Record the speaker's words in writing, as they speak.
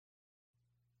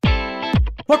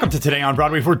Welcome to Today on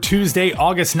Broadway for Tuesday,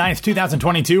 August 9th,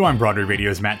 2022. I'm Broadway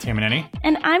Radio's Matt Tamanini.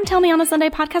 And I'm Tell Me on a Sunday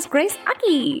podcast, Grace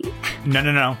Aki.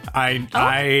 No.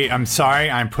 I'm sorry.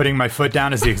 I'm putting my foot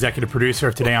down as the executive producer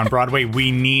of Today on Broadway.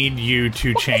 We need you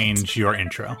to change your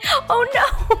intro. Oh,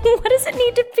 no. What does it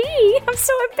need to be? I'm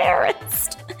so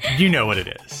embarrassed. You know what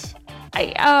it is.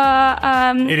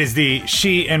 It is the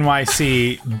She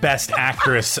NYC Best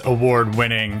Actress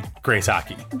Award-winning Grace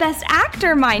Aki. Best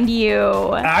actor, mind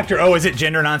you. Actor? Oh, is it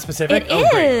gender non-specific?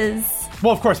 It is. Great.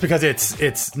 Well, of course, because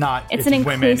it's not. It's an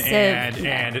women inclusive,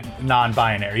 and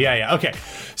non-binary. Yeah. Okay.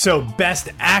 So, Best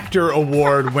Actor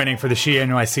Award-winning for the She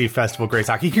NYC Festival, Grace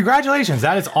Aki. Congratulations.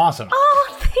 That is awesome.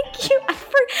 Oh, thank you.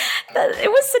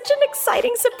 It was such an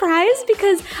exciting surprise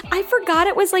because I forgot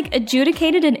it was like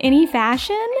adjudicated in any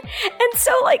fashion. And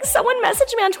so like someone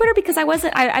messaged me on Twitter because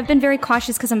I've been very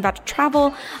cautious because I'm about to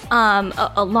travel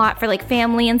a lot for like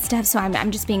family and stuff. So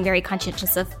I'm just being very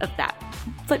conscientious of that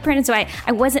footprint. And so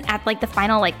I wasn't at like the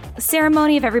final like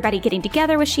ceremony of everybody getting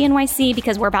together with She NYC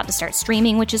because we're about to start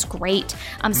streaming, which is great.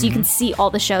 So you can see all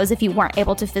the shows if you weren't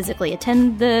able to physically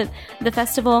attend the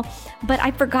festival. But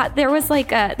I forgot there's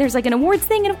like an awards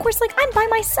thing. And of course, like I'm by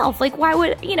myself. Like why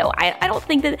would, I don't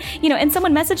think that, and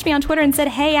someone messaged me on Twitter and said,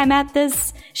 hey, I'm at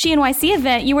this She NYC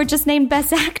event. You were just named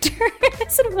Best Actor. I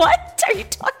said, what are you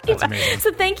talking about? Amazing.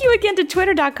 So thank you again to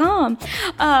twitter.com.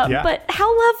 But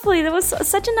how lovely. That was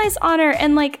such a nice honor.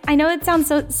 And like, I know it sounds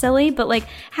so silly, but like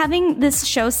having this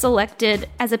show selected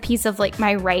as a piece of like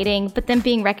my writing, but then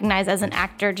being recognized as an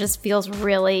actor just feels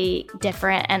really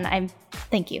different. And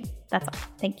thank you. That's all.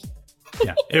 Thank you.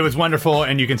 Yeah, it was wonderful,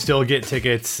 and you can still get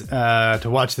tickets to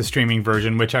watch the streaming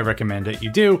version, which I recommend that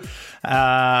you do,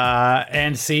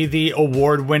 and see the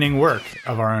award-winning work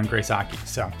of our own Grace Aki.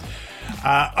 So,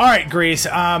 all right, Grace,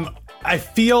 I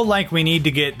feel like we need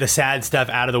to get the sad stuff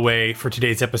out of the way for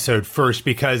today's episode first,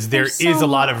 because there is a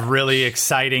lot of really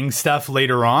exciting stuff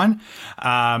later on,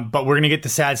 but we're going to get the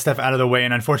sad stuff out of the way,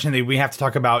 and unfortunately, we have to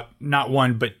talk about not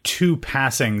one, but two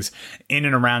passings in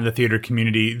and around the theater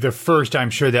community. The first,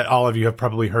 I'm sure that all of you have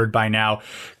probably heard by now,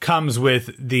 comes with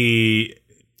the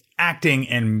acting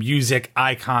and music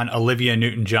icon Olivia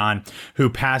Newton-John,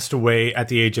 who passed away at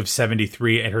the age of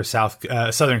 73 at her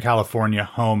Southern California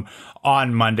home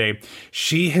on Monday.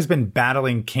 She has been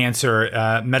battling cancer,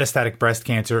 metastatic breast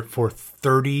cancer, for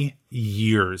 30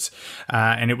 years.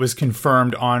 And it was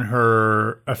confirmed on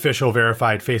her official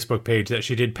verified Facebook page that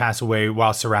she did pass away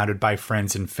while surrounded by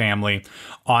friends and family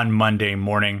on Monday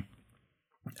morning.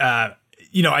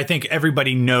 I think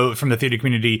everybody from the theater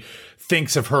community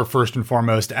thinks of her first and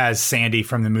foremost as Sandy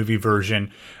from the movie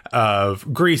version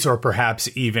of Grease, or perhaps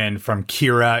even from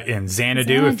Kira in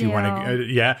Xanadu, if you want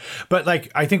to, But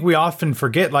like, I think we often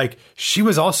forget, like, she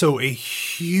was also a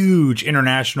huge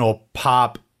international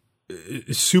pop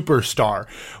superstar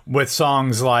with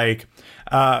songs like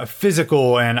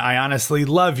Physical and I Honestly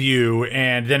Love You,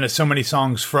 and then so many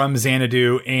songs from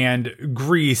Xanadu and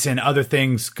Grease and other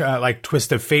things like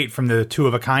Twist of Fate from the Two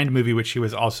of a Kind movie, which she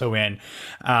was also in,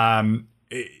 and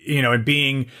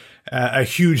being a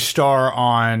huge star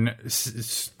on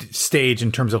stage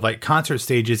in terms of like concert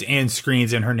stages and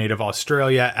screens in her native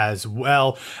Australia as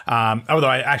well. Although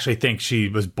I actually think she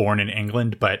was born in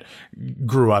England, but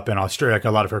grew up in Australia. Like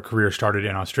a lot of her career started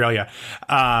in Australia.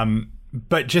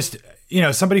 But just,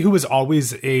 somebody who was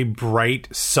always a bright,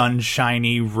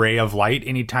 sunshiny ray of light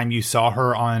anytime you saw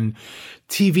her on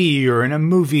TV or in a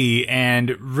movie,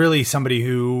 and really somebody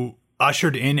who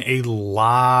ushered in a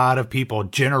lot of people,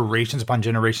 generations upon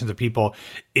generations of people,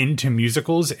 into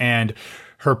musicals. And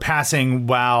her passing,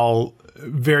 while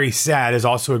very sad, is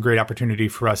also a great opportunity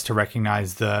for us to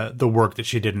recognize the work that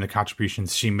she did and the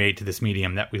contributions she made to this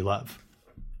medium that we love.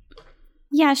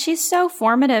 Yeah, she's so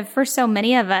formative for so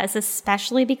many of us,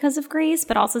 especially because of Grease,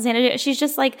 but also Xanadu. She's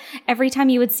just like, every time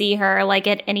you would see her, like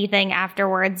at anything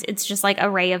afterwards, it's just like a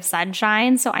ray of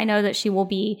sunshine. So I know that she will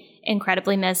be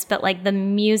incredibly missed, but like the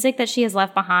music that she has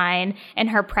left behind and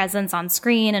her presence on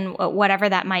screen and whatever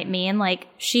that might mean, like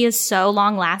she is so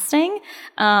long lasting.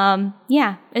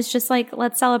 It's just like,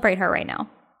 let's celebrate her right now.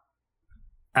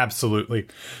 Absolutely.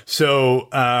 So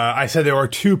I said there are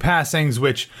two passings,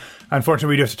 which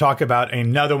unfortunately we do have to talk about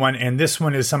another one. And this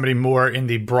one is somebody more in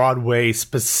the Broadway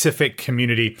specific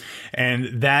community.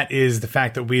 And that is the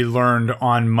fact that we learned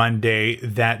on Monday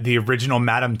that the original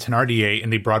Madame Thénardier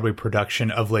in the Broadway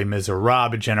production of Les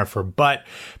Miserables, Jennifer Butt,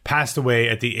 passed away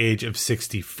at the age of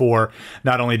 64.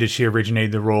 Not only did she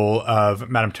originate the role of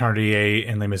Madame Thénardier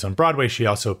in Les Mis on Broadway, she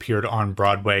also appeared on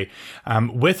Broadway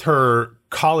with her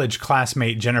college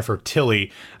classmate Jennifer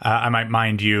Tilly, I might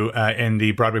mind you, in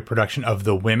the Broadway production of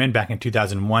The Women back in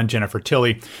 2001. Jennifer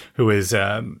Tilly, who is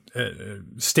a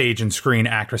stage and screen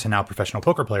actress and now professional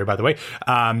poker player, by the way,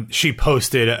 she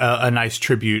posted a nice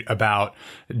tribute about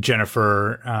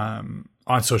Jennifer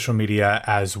on social media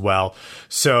as well.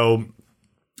 So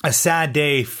a sad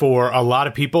day for a lot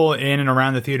of people in and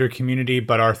around the theater community,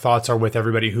 but our thoughts are with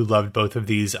everybody who loved both of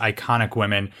these iconic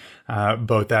women,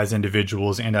 both as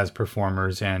individuals and as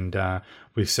performers. And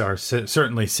we are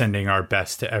certainly sending our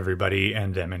best to everybody,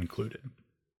 and them included.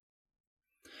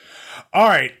 All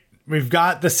right, we've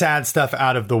got the sad stuff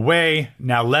out of the way.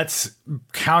 Now let's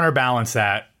counterbalance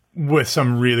that with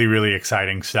some really, really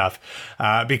exciting stuff.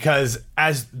 Because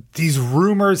as these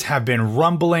rumors have been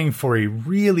rumbling for a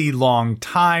really long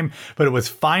time, but it was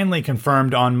finally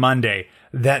confirmed on Monday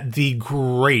that the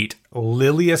great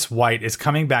Lillias White is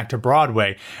coming back to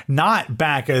Broadway, not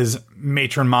back as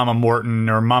Matron Mama Morton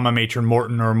or Mama Matron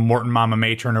Morton or Morton Mama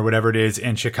Matron or whatever it is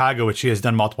in Chicago, which she has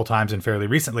done multiple times and fairly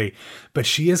recently, but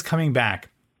she is coming back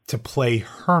to play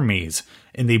Hermes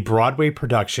in the Broadway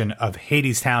production of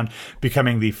Hadestown,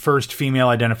 becoming the first female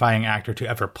identifying actor to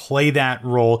ever play that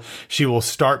role. She will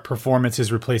start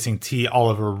performances replacing T.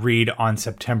 Oliver Reed on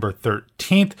September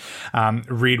 13th.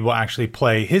 Reed will actually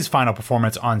play his final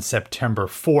performance on September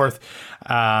 4th.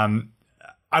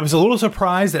 I was a little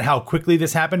surprised at how quickly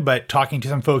this happened, but talking to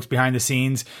some folks behind the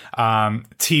scenes,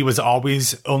 T was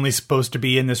always only supposed to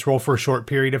be in this role for a short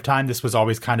period of time. This was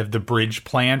always kind of the bridge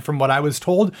plan from what I was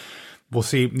told. We'll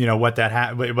see, what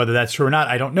whether that's true or not.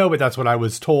 I don't know, but that's what I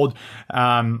was told.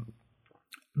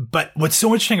 But what's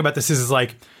so interesting about this is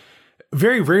like,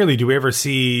 very rarely do we ever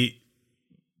see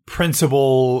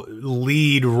principal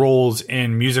lead roles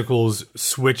in musicals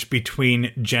switch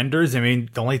between genders. I mean,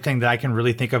 the only thing that I can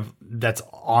really think of that's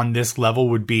on this level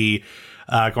would be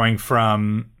going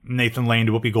from Nathan Lane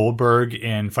to Whoopi Goldberg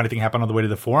in Funny Thing Happened on the Way to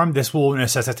the Forum. This will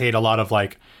necessitate a lot of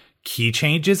like key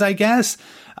changes, I guess.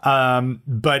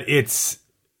 But it's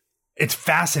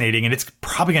fascinating, and it's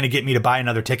probably going to get me to buy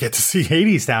another ticket to see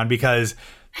Hadestown because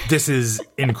this is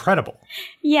incredible.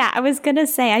 Yeah, I was going to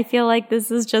say, I feel like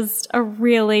this is just a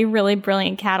really, really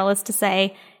brilliant catalyst to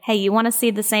say, hey, you want to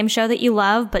see the same show that you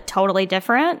love, but totally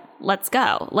different? Let's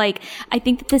go. Like, I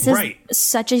think that this is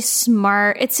such a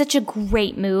it's such a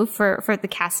great move for the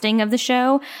casting of the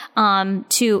show,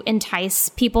 to entice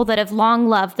people that have long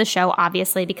loved the show,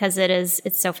 obviously, because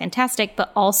it's so fantastic,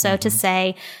 but also to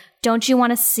say, don't you want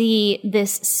to see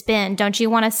this spin? Don't you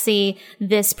want to see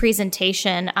this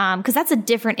presentation? Because that's a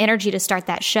different energy to start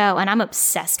that show. And I'm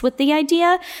obsessed with the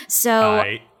idea.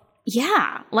 So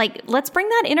yeah, like, let's bring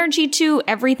that energy to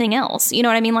everything else. You know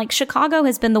what I mean? Like, Chicago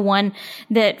has been the one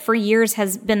that for years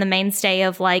has been the mainstay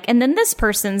of like, and then this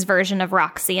person's version of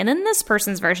Roxy, and then this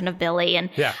person's version of Billy.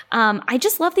 And I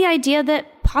just love the idea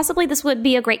that possibly this would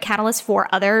be a great catalyst for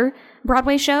other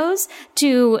Broadway shows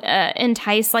to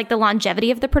entice like the longevity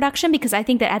of the production, because I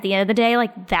think that at the end of the day,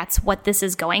 like, that's what this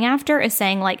is going after, is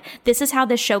saying like, this is how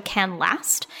this show can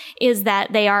last, is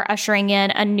that they are ushering in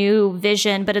a new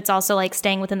vision, but it's also like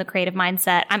staying within the creative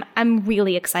mindset. I'm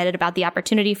really excited about the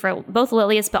opportunity for both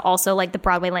Lillias, but also like the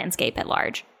Broadway landscape at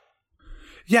large.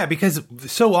 Yeah, because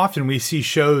so often we see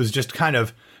shows just kind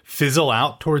of fizzle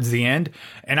out towards the end.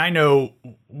 And I know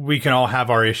we can all have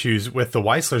our issues with the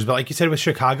Weislers, but like you said, with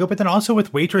Chicago, but then also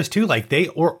with Waitress too, like they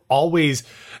were always,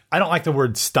 I don't like the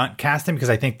word stunt casting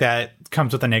because I think that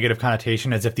comes with a negative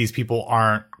connotation, as if these people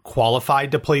aren't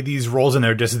qualified to play these roles and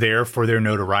they're just there for their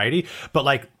notoriety. But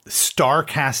like star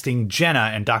casting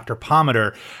Jenna and Dr.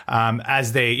 Pomander,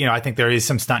 as they, I think there is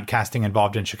some stunt casting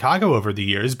involved in Chicago over the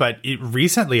years, but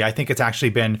recently I think it's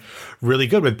actually been really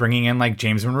good with bringing in like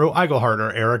James Monroe Iglehart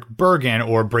or Eric Bergen,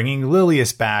 or bringing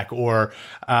Lillias back, or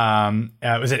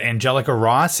was it Angelica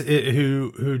Ross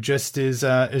who just is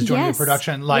joining the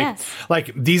production?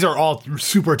 Like these are all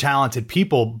super talented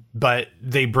people, but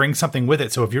they bring something with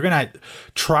it. So if you're going to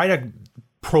try to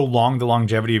prolong the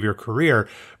longevity of your career,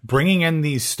 bringing in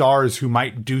these stars who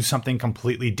might do something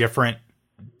completely different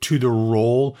to the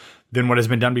role than what has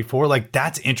been done before, like,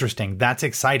 that's interesting. That's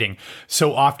exciting.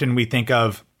 So often we think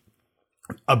of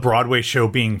a Broadway show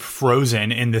being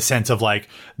frozen in the sense of like,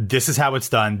 this is how it's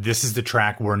done. This is the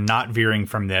track. We're not veering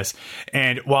from this.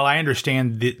 And while I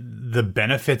understand the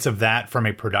benefits of that from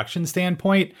a production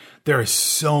standpoint, there is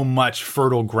so much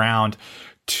fertile ground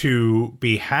to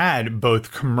be had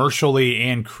both commercially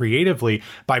and creatively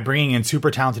by bringing in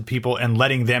super talented people and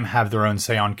letting them have their own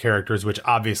say on characters, which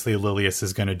obviously Lilius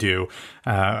is going to do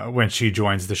when she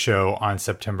joins the show on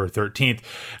September 13th.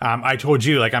 I told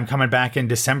you, like, I'm coming back in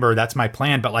December. That's my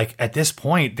plan. But, like, at this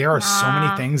point, there are so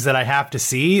many things that I have to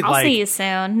see. I'll see you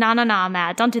soon. No,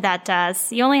 Matt. Don't do that to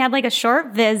us. You only had, like, a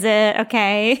short visit,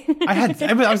 okay?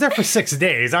 I was there for 6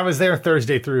 days. I was there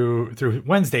Thursday through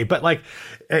Wednesday. But, like,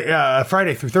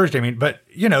 Friday through Thursday, I mean, but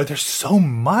you know, there's so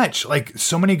much, like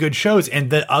so many good shows.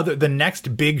 And the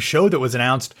next big show that was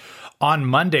announced on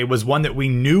Monday was one that we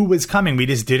knew was coming. We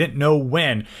just didn't know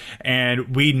when.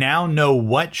 And we now know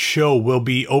what show will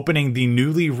be opening the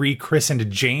newly rechristened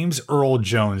James Earl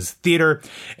Jones Theater.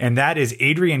 And that is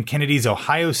Adrian Kennedy's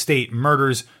Ohio State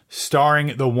Murders,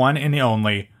 starring the one and the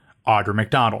only Audra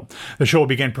McDonald. The show will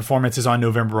begin performances on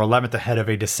November 11th ahead of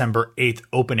a December 8th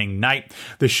opening night.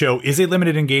 The show is a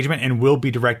limited engagement and will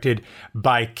be directed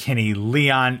by Kenny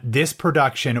Leon. This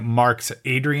production marks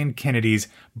Adrian Kennedy's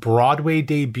Broadway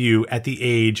debut at the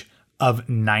age of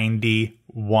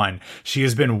 91. She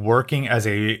has been working as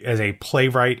a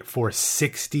playwright for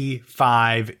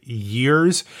 65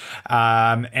 years.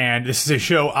 And this is a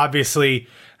show, obviously,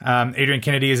 Adrian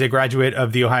Kennedy is a graduate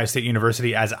of The Ohio State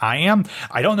University, as I am.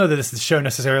 I don't know that this show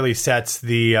necessarily sets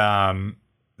the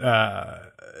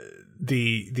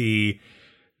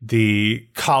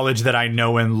college that I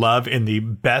know and love in the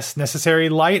best necessary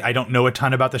light. I don't know a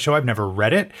ton about the show. I've never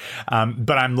read it,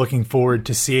 but I'm looking forward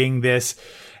to seeing this.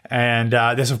 And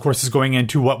this, of course, is going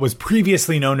into what was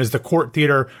previously known as the Court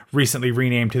Theater, recently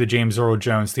renamed to the James Earl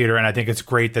Jones Theater. And I think it's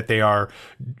great that they are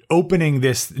opening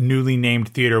this newly named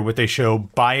theater with a show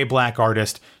by a Black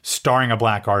artist, starring a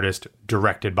Black artist,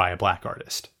 directed by a Black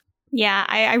artist. Yeah,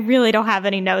 I really don't have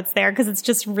any notes there because it's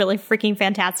just really freaking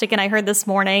fantastic. And I heard this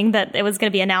morning that it was going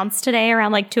to be announced today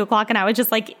around like 2:00, and I was just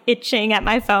like itching at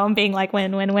my phone being like,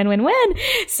 when.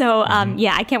 So,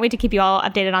 yeah, I can't wait to keep you all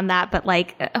updated on that. But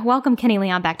like, welcome Kenny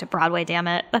Leon back to Broadway, damn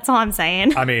it. That's all I'm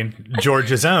saying. I mean,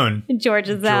 Georgia's own.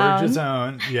 Georgia's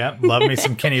own. Yeah, love me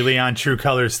some Kenny Leon True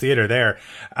Colors Theater there.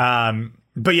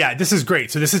 But yeah, this is great.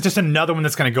 So this is just another one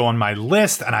that's going to go on my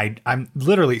list. And I'm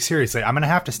literally, seriously, I'm going to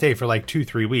have to stay for like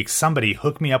 2-3 weeks. Somebody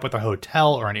hook me up with a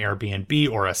hotel or an Airbnb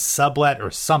or a sublet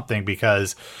or something,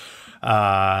 because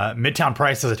Midtown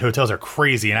prices at hotels are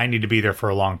crazy and I need to be there for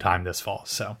a long time this fall.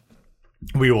 So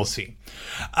we will see.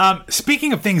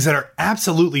 Speaking of things that are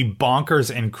absolutely bonkers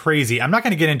and crazy, I'm not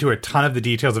going to get into a ton of the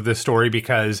details of this story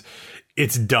because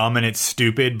it's dumb and it's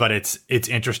stupid, but it's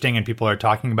interesting and people are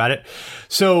talking about it.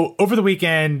 So over the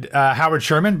weekend, Howard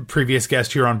Sherman, previous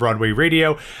guest here on Broadway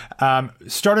Radio,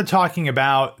 started talking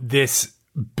about this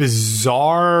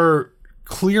bizarre,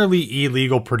 clearly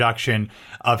illegal production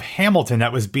of Hamilton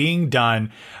that was being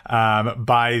done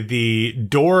by the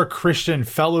Door Christian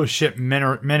Fellowship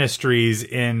Ministries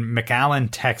in McAllen,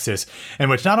 Texas, in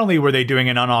which not only were they doing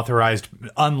an unauthorized,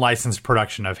 unlicensed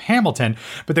production of Hamilton,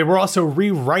 but they were also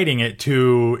rewriting it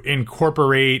to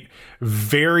incorporate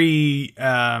very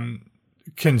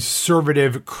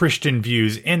conservative Christian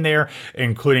views in there,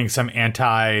 including some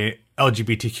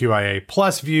anti-LGBTQIA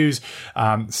plus views,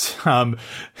 some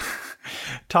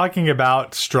talking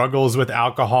about struggles with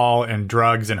alcohol and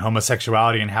drugs and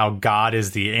homosexuality and how God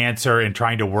is the answer, and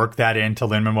trying to work that into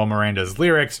Lin-Manuel Miranda's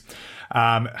lyrics.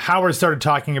 Howard started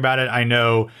talking about it. I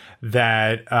know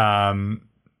that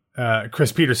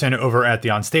Chris Peterson over at the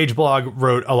Onstage blog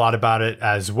wrote a lot about it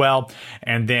as well.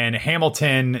 And then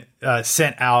Hamilton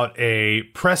sent out a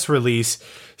press release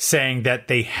saying that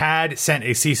they had sent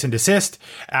a cease and desist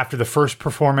after the first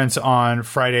performance on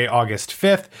Friday, August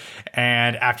 5th.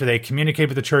 And after they communicated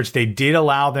with the church, they did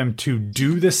allow them to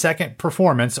do the second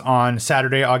performance on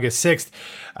Saturday, August 6th,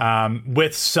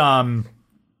 with some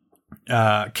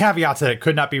caveats that it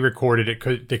could not be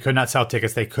recorded. They could not sell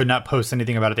tickets. They could not post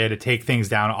anything about it. They had to take things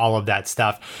down, all of that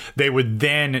stuff. They would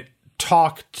then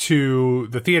talk to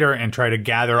the theater and try to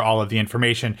gather all of the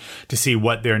information to see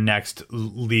what their next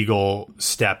legal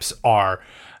steps are.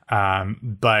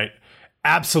 But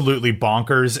absolutely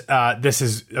bonkers. This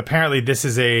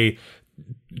is a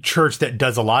church that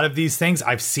does a lot of these things.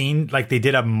 I've seen, like, they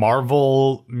did a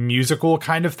Marvel musical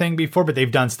kind of thing before, but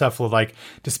they've done stuff with like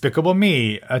Despicable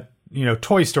Me,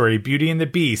 Toy Story, Beauty and the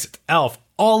Beast, Elf,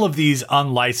 all of these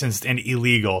unlicensed and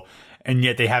illegal, and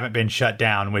yet they haven't been shut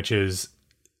down, which is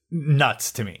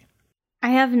nuts to me. I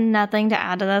have nothing to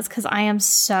add to this because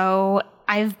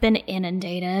I've been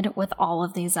inundated with all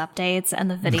of these updates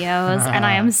and the videos, and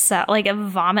I am so, like, a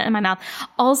vomit in my mouth.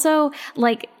 Also,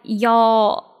 like,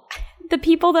 y'all, the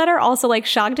people that are also, like,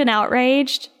 shocked and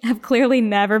outraged have clearly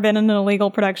never been in an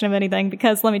illegal production of anything,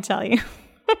 because let me tell you.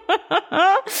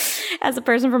 As a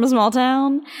person from a small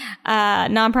town,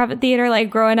 nonprofit theater, like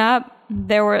growing up,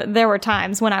 there were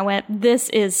times when I went, this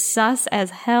is sus as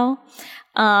hell.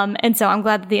 And so I'm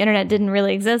glad that the internet didn't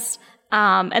really exist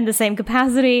in the same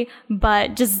capacity,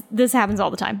 but just this happens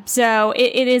all the time. So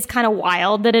it is kind of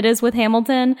wild that it is with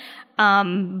Hamilton.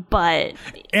 But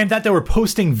and that they were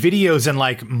posting videos and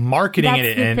like marketing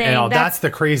it and all. That's the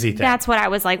crazy thing. That's what I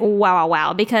was like,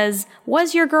 wow. Because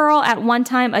was your girl at one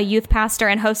time a youth pastor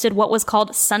and hosted what was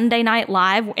called Sunday Night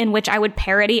Live, in which I would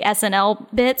parody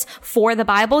SNL bits for the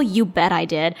Bible? You bet I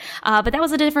did. But that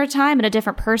was a different time and a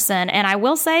different person. And I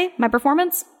will say my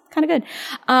performance kind of good.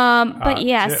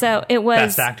 But so it was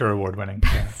Best Actor award winning.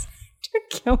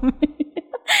 Kill me.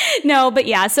 No, but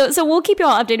yeah, so we'll keep you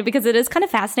all updated because it is kind of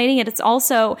fascinating, and it's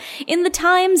also in the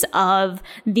times of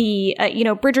the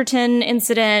Bridgerton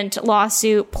incident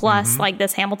lawsuit plus like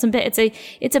this Hamilton bit.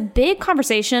 It's a big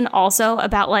conversation also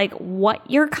about like what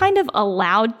you're kind of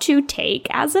allowed to take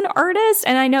as an artist.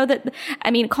 And I know that,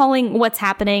 I mean, calling what's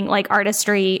happening like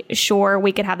artistry, sure,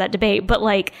 we could have that debate, but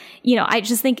like, I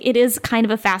just think it is kind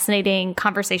of a fascinating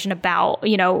conversation about,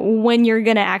 when you're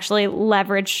going to actually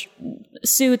leverage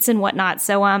suits and whatnot.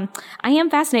 So I am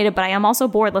fascinated, but I am also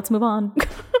bored. Let's move on.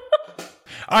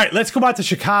 All right, let's go back to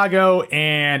Chicago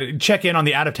and check in on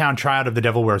the out-of-town tryout of The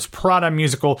Devil Wears Prada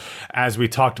musical. As we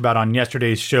talked about on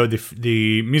yesterday's show,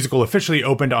 the musical officially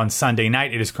opened on Sunday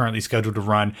night. It is currently scheduled to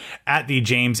run at the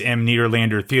James M.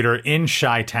 Niederlander Theater in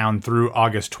Chi-Town through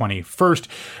August 21st.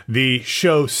 The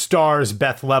show stars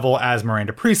Beth Level as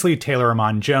Miranda Priestley, Taylor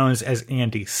Amon Jones as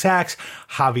Andy Sachs,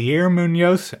 Javier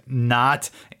Munoz, not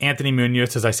Anthony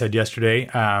Munoz, as I said yesterday,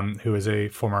 who is a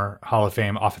former Hall of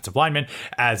Fame offensive lineman,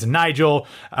 as Nigel,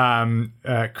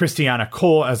 Christiana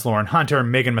Cole as Lauren Hunter,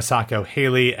 Megan Masako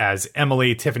Haley as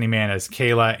Emily, Tiffany Mann as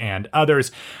Kayla, and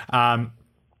others.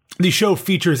 The show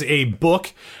features a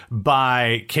book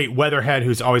by Kate Weatherhead,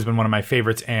 who's always been one of my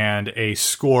favorites, and a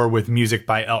score with music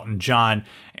by Elton John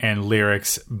and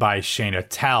lyrics by Shayna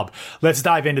Taub. Let's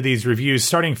dive into these reviews,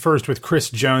 starting first with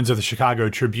Chris Jones of the Chicago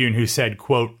Tribune, who said,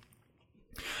 quote,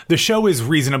 "The show is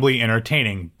reasonably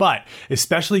entertaining, but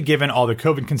especially given all the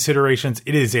COVID considerations,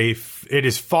 it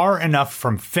is far enough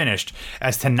from finished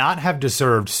as to not have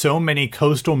deserved so many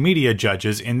coastal media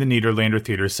judges in the Niederlander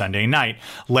Theater Sunday night,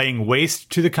 laying waste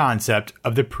to the concept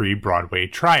of the pre-Broadway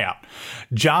tryout.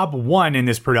 Job one in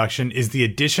this production is the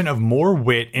addition of more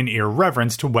wit and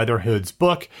irreverence to Weatherhead's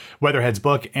book and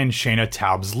Shayna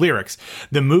Taub's lyrics.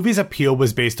 The movie's appeal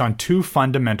was based on two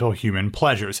fundamental human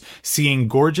pleasures: seeing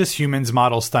gorgeous humans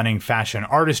model stunning fashion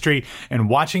artistry and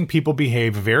watching people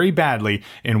behave very badly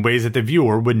in ways that the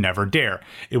viewer would never dare.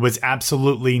 It was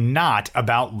absolutely not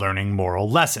about learning moral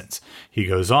lessons." He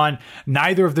goes on,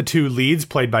 "Neither of the two leads,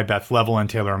 played by Beth Level and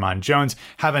Taylor Amon Jones,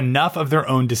 have enough of their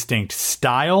own distinct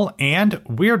style, and,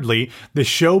 weirdly, the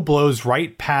show blows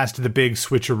right past the big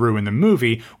switcheroo in the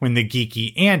movie when the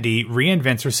geeky Andy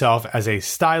reinvents herself as a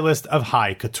stylist of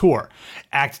high couture.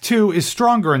 Act 2 is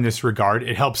stronger in this regard.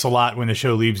 It helps a lot when the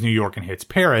show leaves New York and hits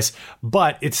Paris,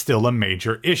 but it's still a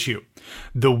major issue.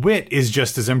 The wit is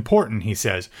just as important," he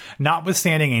says.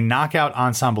 "Notwithstanding a knockout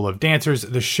ensemble of dancers,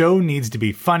 the show needs to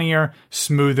be funnier,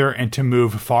 smoother, and to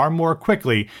move far more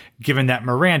quickly, given that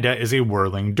Miranda is a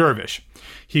whirling dervish."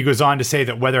 He goes on to say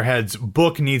that Weatherhead's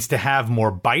book needs to have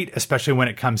more bite, especially when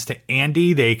it comes to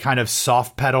Andy. They kind of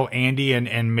soft pedal Andy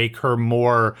and make her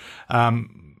more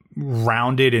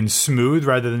rounded and smooth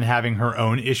rather than having her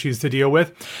own issues to deal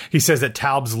with. He says that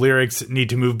Taub's lyrics need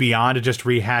to move beyond just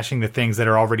rehashing the things that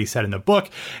are already said in the book,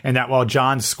 and that while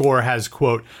John's score has,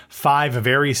 quote, 5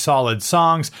 very solid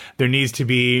songs, there needs to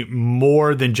be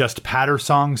more than just patter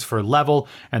songs for Level,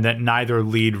 and that neither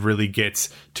lead really gets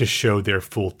to show their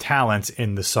full talents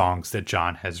in the songs that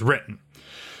John has written.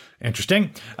 Interesting.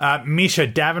 Misha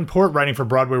Davenport, writing for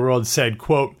Broadway World, said,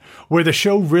 quote, "Where the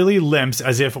show really limps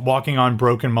as if walking on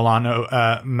broken Manolo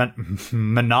Blahniks,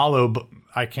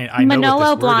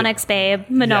 babe.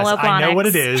 Manolo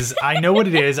Blahniks. I know what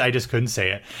it is. I just couldn't say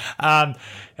it.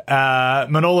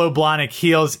 Manolo Blahnik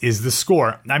heals is the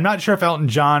score. I'm not sure if Elton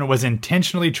John was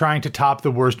intentionally trying to top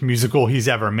the worst musical he's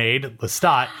ever made,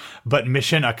 Lestat, but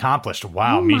mission accomplished."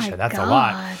 Wow, Misha, that's a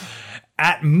lot.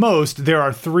 "At most, there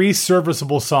are 3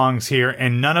 serviceable songs here,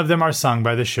 and none of them are sung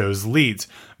by the show's leads.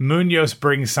 Munoz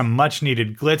brings some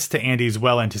much-needed glitz to Andy's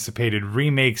well-anticipated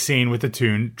remake scene with the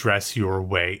tune Dress Your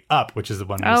Way Up," which is the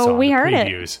one we saw in the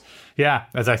previews. Yeah,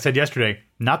 as I said yesterday,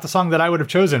 not the song that I would have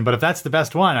chosen, but if that's the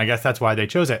best one, I guess that's why they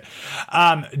chose it.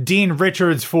 Dean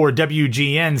Richards for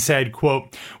WGN said,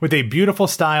 quote, with a beautiful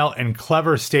style and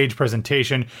clever stage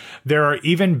presentation, there are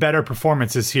even better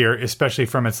performances here, especially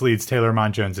from its leads Taylor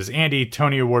Mon-Jones as Andy,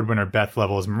 Tony Award winner Beth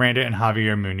Level as Miranda, and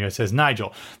Javier Munoz as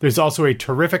Nigel. There's also a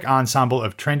terrific ensemble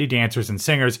of trendy dancers and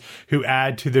singers who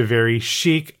add to the very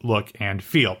chic look and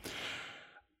feel.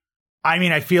 I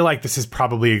mean, I feel like this is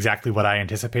probably exactly what I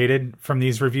anticipated from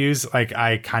these reviews. Like,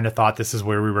 I kind of thought this is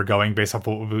where we were going based off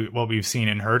what we've seen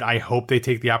and heard. I hope they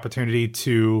take the opportunity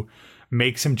to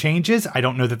make some changes. I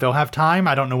don't know that they'll have time.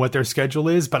 I don't know what their schedule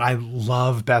is, but I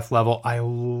love Beth Level. I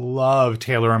love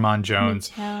Taylor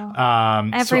Mon-Jones.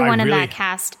 Everyone in that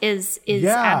cast is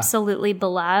absolutely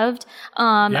beloved.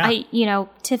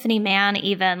 Tiffany Mann,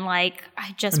 even, like,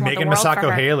 I just want Megan the world Masako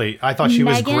for her. Haley. I thought she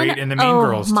was great in the Mean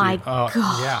Girls too. My God.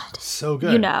 Yeah, so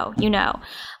good. You know.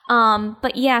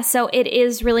 But yeah, so it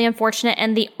is really unfortunate.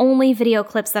 And the only video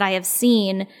clips that I have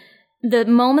seen, the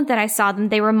moment that I saw them,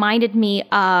 they reminded me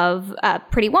of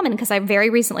Pretty Woman, because I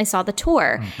very recently saw the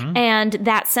tour. Mm-hmm. And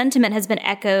that sentiment has been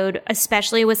echoed,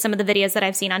 especially with some of the videos that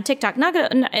I've seen on TikTok. Not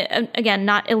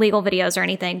illegal videos or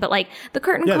anything, but like the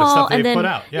curtain call the and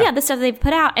stuff then the stuff they've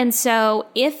put out. And so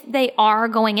if they are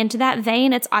going into that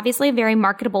vein, it's obviously a very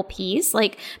marketable piece.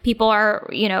 Like, people are,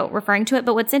 referring to it.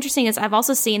 But what's interesting is I've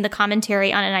also seen the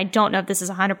commentary on, and I don't know if this is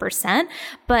 100%,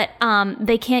 but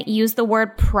they can't use the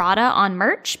word Prada on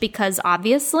merch because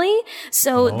obviously,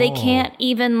 so they can't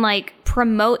even like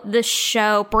promote the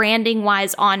show branding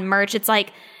wise on merch. It's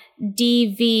like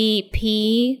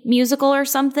DVP musical or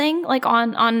something, like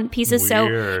on pieces.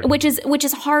 Weird. So which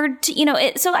is hard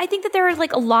to so I think that there are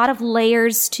like a lot of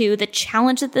layers to the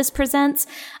challenge that this presents.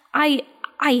 I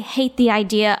hate the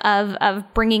idea of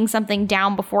bringing something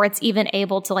down before it's even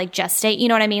able to like gestate. You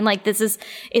know what I mean? Like,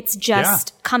 it's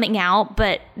just coming out,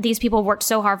 but these people worked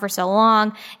so hard for so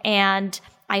long, and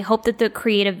I hope that the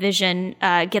creative vision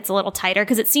gets a little tighter,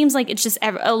 because it seems like it's just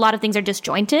a lot of things are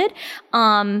disjointed.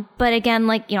 But again,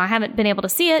 like, I haven't been able to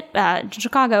see it in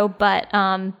Chicago, but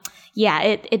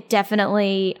it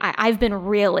definitely, I've been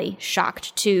really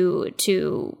shocked to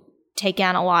take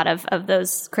on a lot of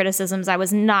those criticisms. I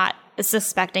was not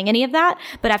suspecting any of that,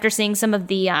 but after seeing some of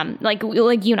the like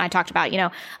you and I talked about,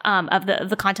 of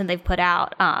the content they've put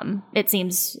out, it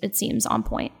seems on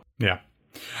point. Yeah.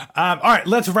 All right,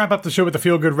 let's wrap up the show with a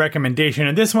feel-good recommendation,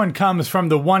 and this one comes from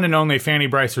the one and only Fanny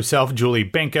Bryce herself, Julie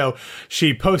Benko.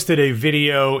 She posted a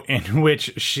video in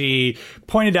which she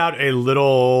pointed out a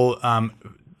little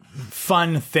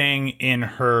fun thing in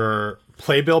her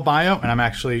Playbill bio, and I'm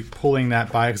actually pulling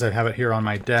that bio because I have it here on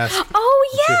my desk.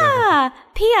 Oh, yeah!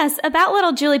 P.S. About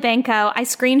little Julie Benko, I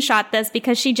screenshot this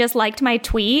because she just liked my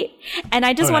tweet, and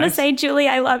I just want to say, Julie,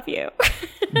 I love you.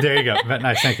 There you go.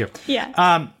 Nice, thank you.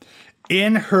 Yeah.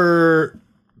 In her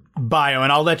bio,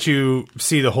 and I'll let you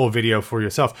see the whole video for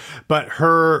yourself, but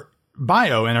her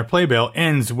bio in her Playbill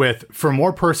ends with, "For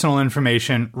more personal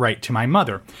information, write to my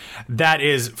mother." That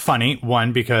is funny,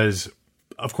 one, because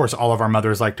of course all of our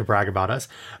mothers like to brag about us,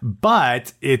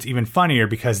 but it's even funnier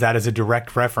because that is a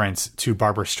direct reference to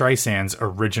Barbra Streisand's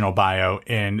original bio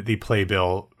in the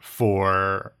Playbill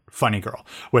for Funny Girl,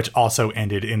 which also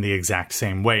ended in the exact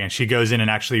same way. And she goes in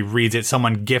and actually reads it.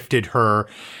 Someone gifted her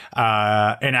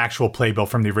an actual playbill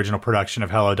from the original production of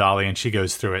Hello, Dolly, and she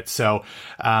goes through it. So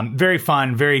very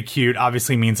fun, very cute,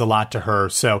 obviously means a lot to her.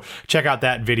 So check out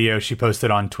that video she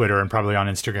posted on Twitter and probably on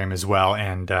Instagram as well,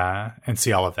 and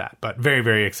see all of that. But very,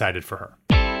 very excited for her.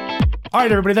 All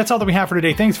right, everybody, that's all that we have for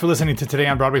today. Thanks for listening to Today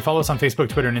on Broadway. Follow us on Facebook,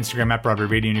 Twitter, and Instagram at Broadway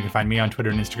Radio, and you can find me on Twitter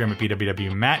and Instagram at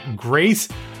BWWMatt. Grace,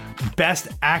 Best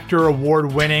Actor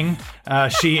Award winning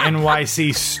She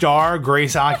NYC star,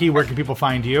 Grace Aki. Where can people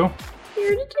find you?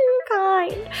 You're too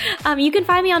kind. You can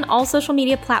find me on all social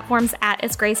media platforms at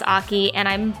It's Grace Aki, and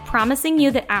I'm promising you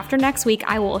that after next week,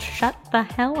 I will shut the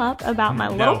hell up about my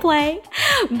little play.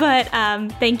 But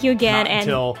thank you again.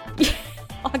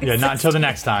 Not until the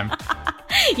next time.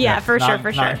 For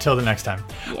sure. Not until the next time.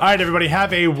 Yeah. All right, everybody,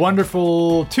 have a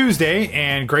wonderful Tuesday,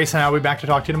 and Grace and I will be back to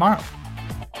talk to you tomorrow.